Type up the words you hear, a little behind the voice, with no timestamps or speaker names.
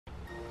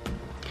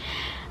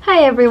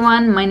Hi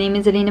everyone, my name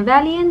is Alina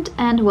Valiant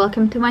and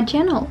welcome to my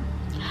channel.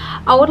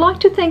 I would like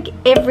to thank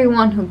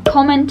everyone who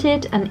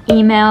commented and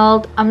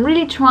emailed. I'm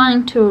really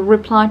trying to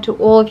reply to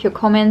all of your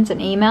comments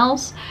and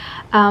emails,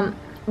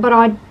 but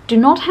I do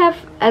not have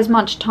as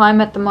much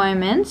time at the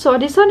moment, so I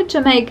decided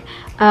to make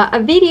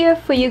a video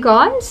for you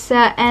guys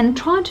and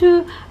try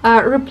to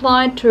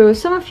reply to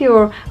some of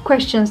your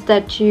questions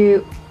that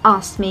you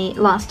asked me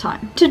last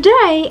time.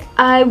 Today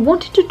I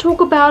wanted to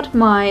talk about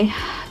my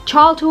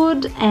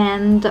childhood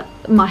and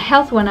my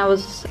health when I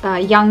was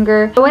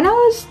younger. When I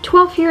was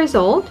 12 years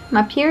old,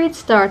 my period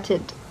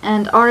started,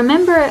 and I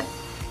remember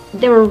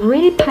they were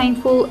really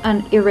painful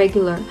and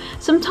irregular.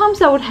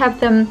 Sometimes I would have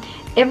them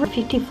every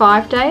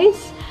 55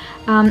 days,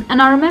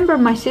 and I remember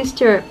my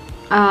sister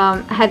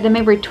had them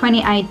every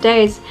 28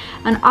 days,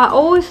 and I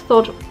always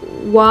thought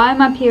why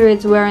my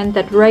periods weren't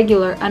that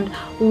regular and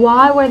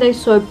why were they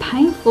so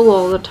painful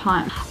all the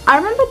time. I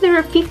remember there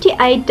were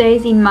 58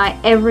 days in my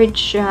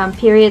average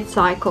period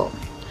cycle.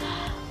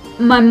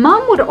 My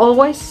mom would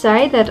always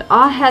say that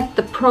I had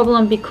the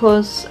problem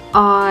because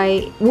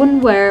I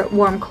wouldn't wear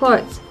warm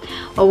clothes.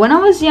 Well, when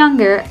I was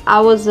younger, I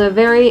was a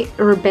very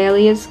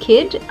rebellious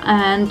kid,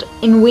 and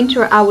in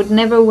winter I would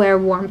never wear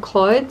warm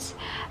clothes,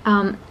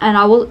 and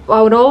I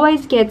would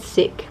always get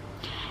sick.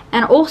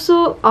 And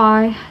also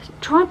I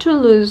tried to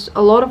lose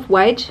a lot of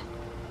weight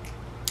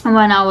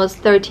when I was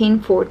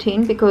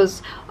 13-14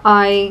 because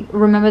I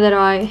remember that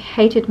I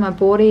hated my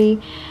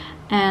body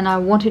and I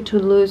wanted to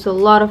lose a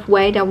lot of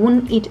weight. I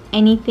wouldn't eat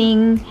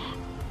anything,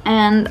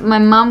 and my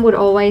mom would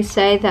always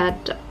say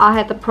that I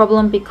had the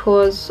problem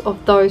because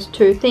of those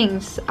two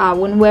things. I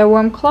wouldn't wear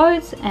warm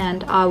clothes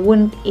and I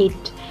wouldn't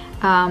eat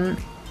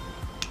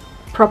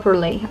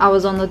properly. I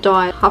was on the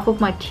diet half of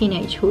my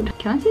teenagehood.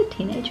 Can I say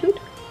teenagehood?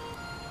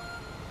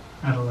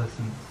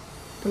 Adolescence.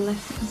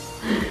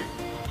 Adolescence.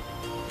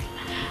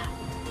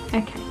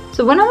 Okay,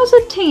 so when I was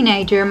a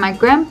teenager, my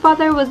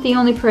grandfather was the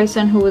only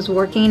person who was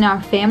working in our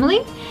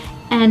family,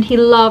 and he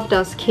loved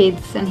us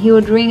kids, and he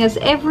would ring us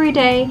every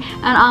day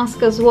and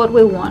ask us what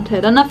we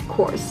wanted, and of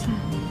course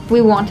we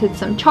wanted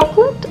some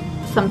chocolate,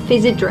 some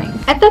fizzy drink.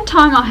 At that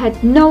time I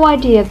had no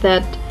idea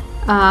that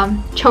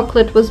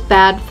chocolate was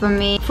bad for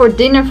me. For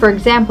dinner, for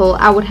example,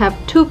 I would have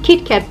 2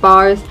 Kit Kat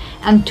bars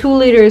and 2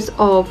 liters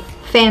of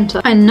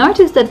Fanta. I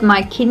noticed that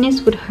my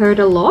kidneys would hurt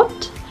a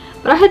lot,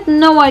 but I had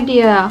no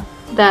idea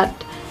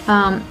that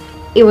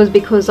it was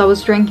because I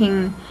was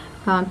drinking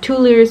 2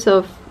 liters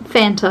of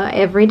Fanta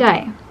every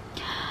day.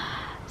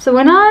 So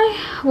when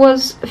I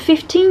was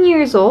 15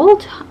 years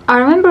old, I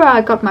remember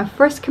I got my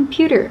first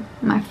computer,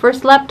 my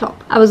first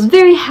laptop. I was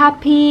very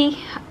happy.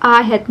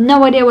 I had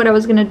no idea what I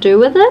was going to do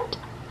with it.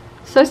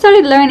 So I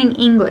started learning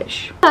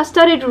English. I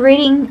started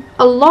reading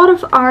a lot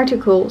of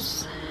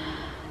articles,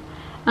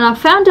 and I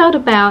found out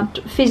about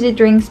fizzy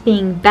drinks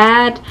being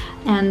bad,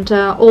 and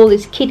all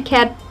these Kit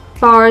Kat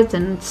bars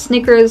and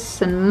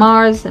Snickers and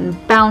Mars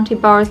and Bounty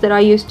bars that I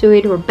used to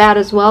eat were bad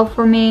as well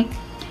for me.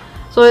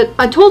 So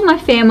I told my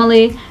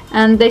family,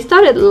 and they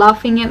started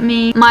laughing at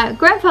me. My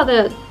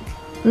grandfather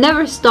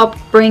never stopped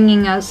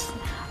bringing us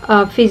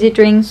fizzy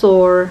drinks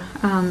or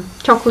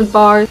chocolate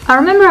bars. I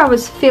remember I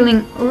was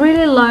feeling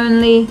really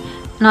lonely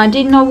and I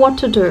didn't know what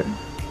to do.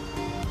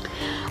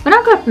 When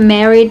I got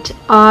married,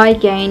 I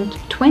gained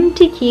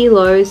 20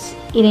 kilos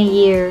in a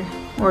year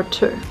or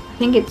two. I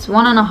think it's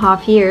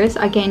 1.5 years.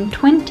 I gained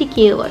 20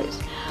 kilos.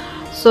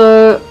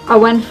 So I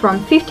went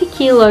from 50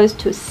 kilos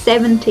to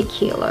 70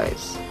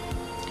 kilos.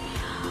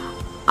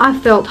 I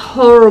felt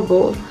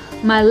horrible.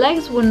 My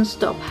legs wouldn't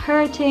stop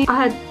hurting.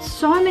 I had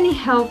so many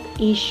health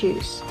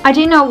issues. I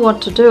didn't know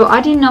what to do.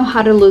 I didn't know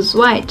how to lose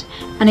weight.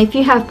 And if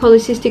you have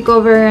polycystic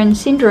ovarian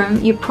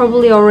syndrome, you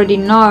probably already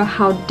know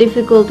how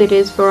difficult it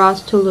is for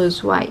us to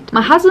lose weight.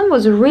 My husband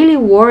was really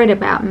worried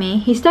about me.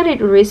 He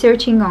started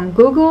researching on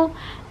Google,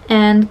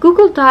 and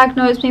Google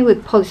diagnosed me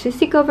with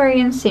polycystic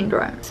ovarian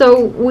syndrome.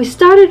 So we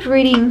started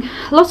reading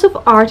lots of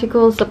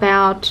articles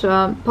about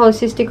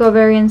polycystic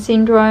ovarian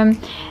syndrome,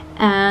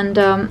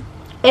 and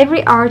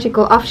every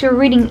article, after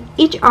reading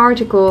each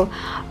article,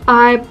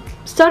 I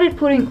started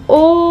putting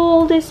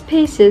all these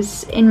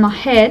pieces in my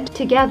head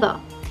together.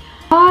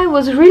 I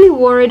was really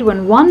worried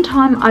when one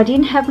time I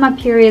didn't have my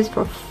periods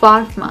for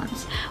 5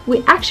 months.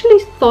 We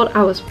actually thought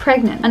I was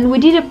pregnant, and we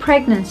did a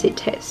pregnancy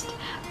test,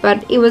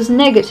 but it was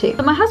negative.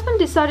 So my husband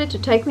decided to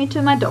take me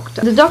to my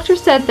doctor. The doctor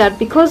said that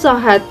because I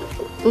had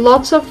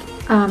lots of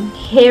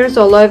hairs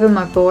all over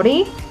my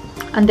body,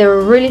 and they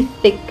were really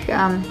thick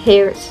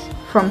hairs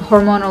from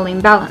hormonal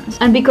imbalance,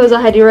 and because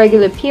I had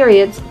irregular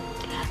periods,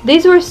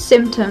 these were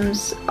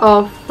symptoms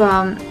of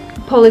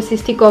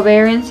polycystic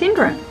ovarian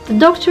syndrome. The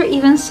doctor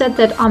even said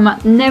that I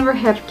might never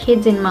have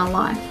kids in my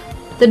life.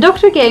 The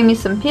doctor gave me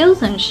some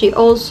pills, and she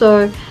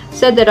also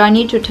said that I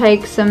need to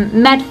take some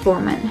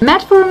metformin.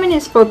 Metformin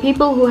is for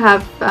people who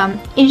have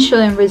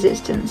insulin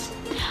resistance.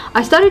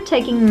 I started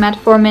taking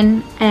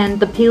metformin and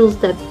the pills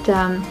that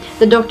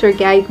the doctor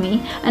gave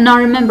me, and I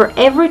remember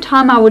every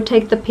time I would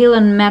take the pill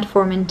and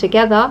metformin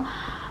together,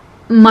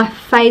 my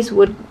face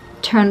would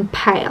turn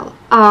pale.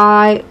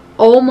 I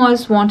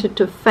almost wanted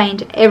to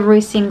faint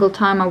every single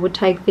time I would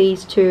take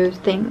these two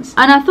things.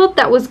 And I thought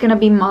that was gonna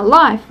be my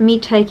life, me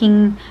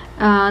taking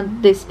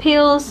these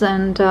pills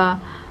and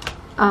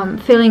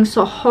feeling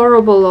so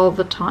horrible all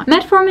the time.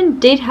 Metformin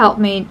did help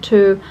me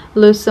to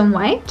lose some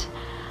weight.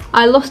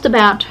 I lost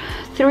about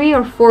 3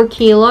 or 4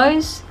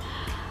 kilos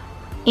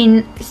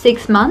in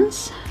 6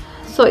 months.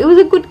 So it was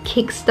a good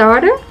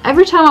kickstarter.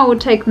 Every time I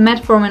would take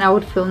metformin, I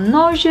would feel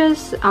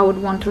nauseous, I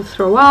would want to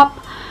throw up.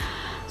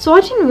 So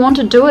I didn't want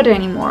to do it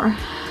anymore.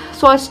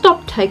 So I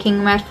stopped taking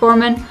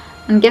metformin,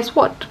 and guess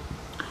what?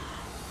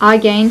 I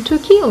gained 2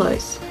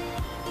 kilos.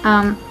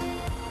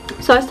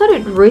 So I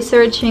started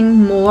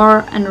researching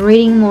more and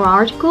reading more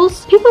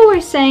articles. People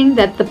were saying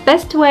that the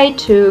best way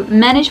to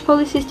manage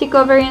polycystic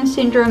ovarian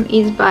syndrome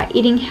is by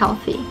eating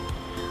healthy.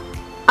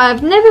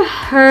 I've never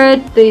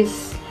heard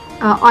this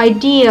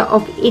idea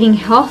of eating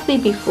healthy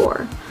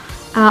before.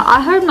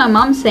 I heard my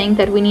mom saying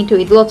that we need to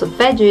eat lots of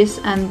veggies,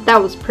 and that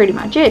was pretty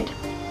much it.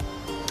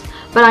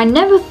 But I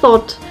never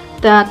thought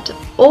that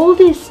all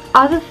these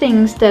other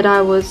things that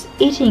I was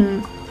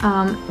eating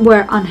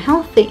were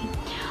unhealthy.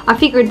 I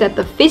figured that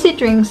the fizzy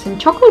drinks and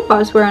chocolate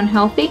bars were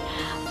unhealthy,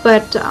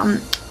 but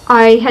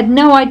I had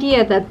no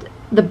idea that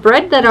the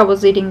bread that I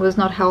was eating was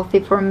not healthy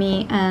for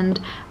me, and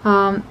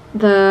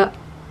the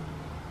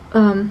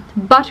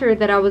butter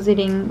that I was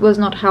eating was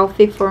not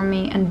healthy for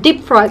me, and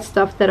deep fried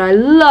stuff that I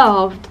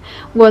loved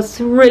was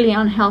really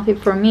unhealthy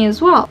for me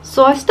as well.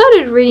 So I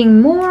started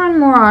reading more and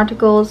more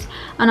articles,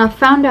 and I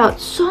found out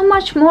so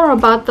much more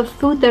about the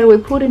food that we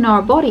put in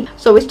our body.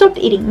 So we stopped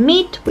eating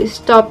meat, we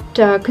stopped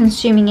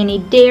consuming any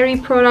dairy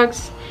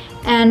products,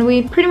 and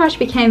we pretty much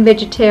became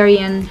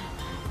vegetarian,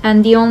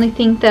 and the only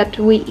thing that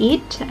we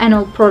eat,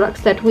 animal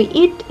products that we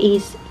eat,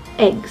 is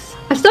eggs.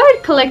 I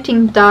started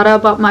collecting data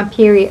about my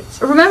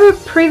periods. Remember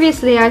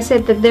previously I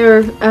said that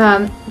there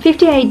are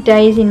 58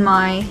 days in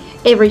my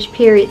average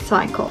period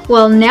cycle.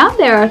 Well, now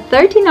there are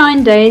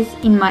 39 days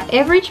in my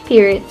average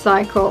period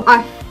cycle.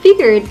 I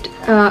figured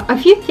a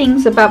few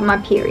things about my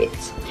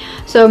periods.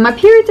 So my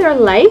periods are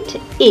late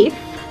if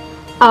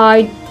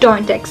I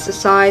don't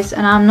exercise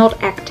and I'm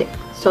not active.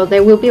 So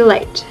they will be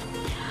late.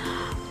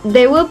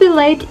 They will be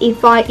late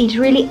if I eat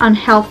really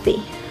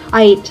unhealthy.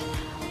 I eat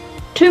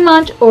too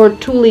much or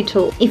too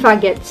little, if I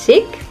get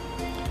sick,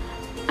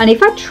 and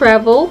if I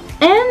travel,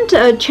 and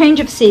a change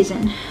of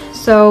season.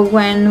 So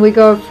when we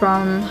go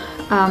from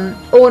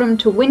autumn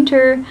to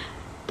winter,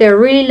 they're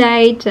really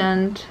late,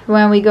 and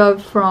when we go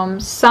from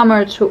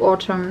summer to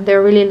autumn,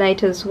 they're really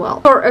late as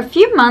well. For a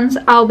few months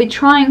I'll be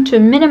trying to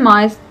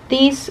minimize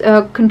these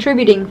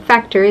contributing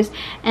factors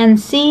and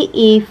see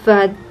if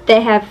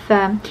they have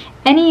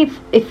any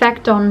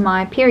effect on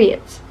my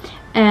periods,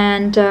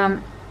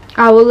 and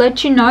I will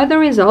let you know the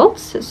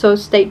results, so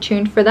stay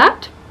tuned for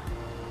that.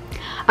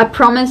 I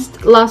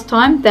promised last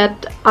time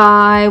that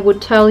I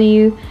would tell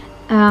you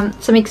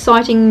some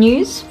exciting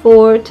news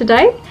for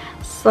today.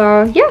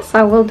 So yes,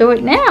 I will do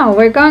it now.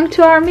 We're going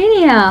to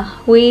Armenia.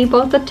 We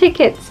bought the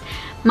tickets.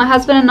 My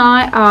husband and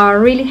I are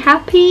really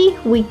happy.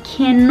 We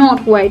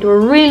cannot wait. We're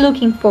really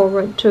looking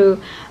forward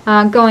to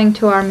going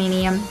to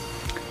Armenia.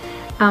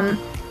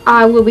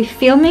 I will be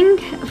filming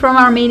from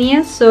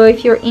Armenia, so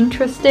if you're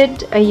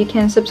interested, you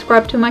can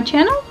subscribe to my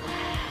channel.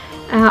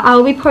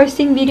 I'll be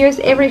posting videos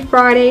every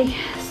Friday,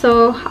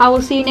 so I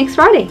will see you next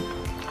Friday.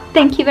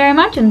 Thank you very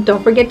much, and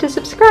don't forget to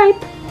subscribe.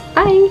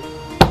 Bye!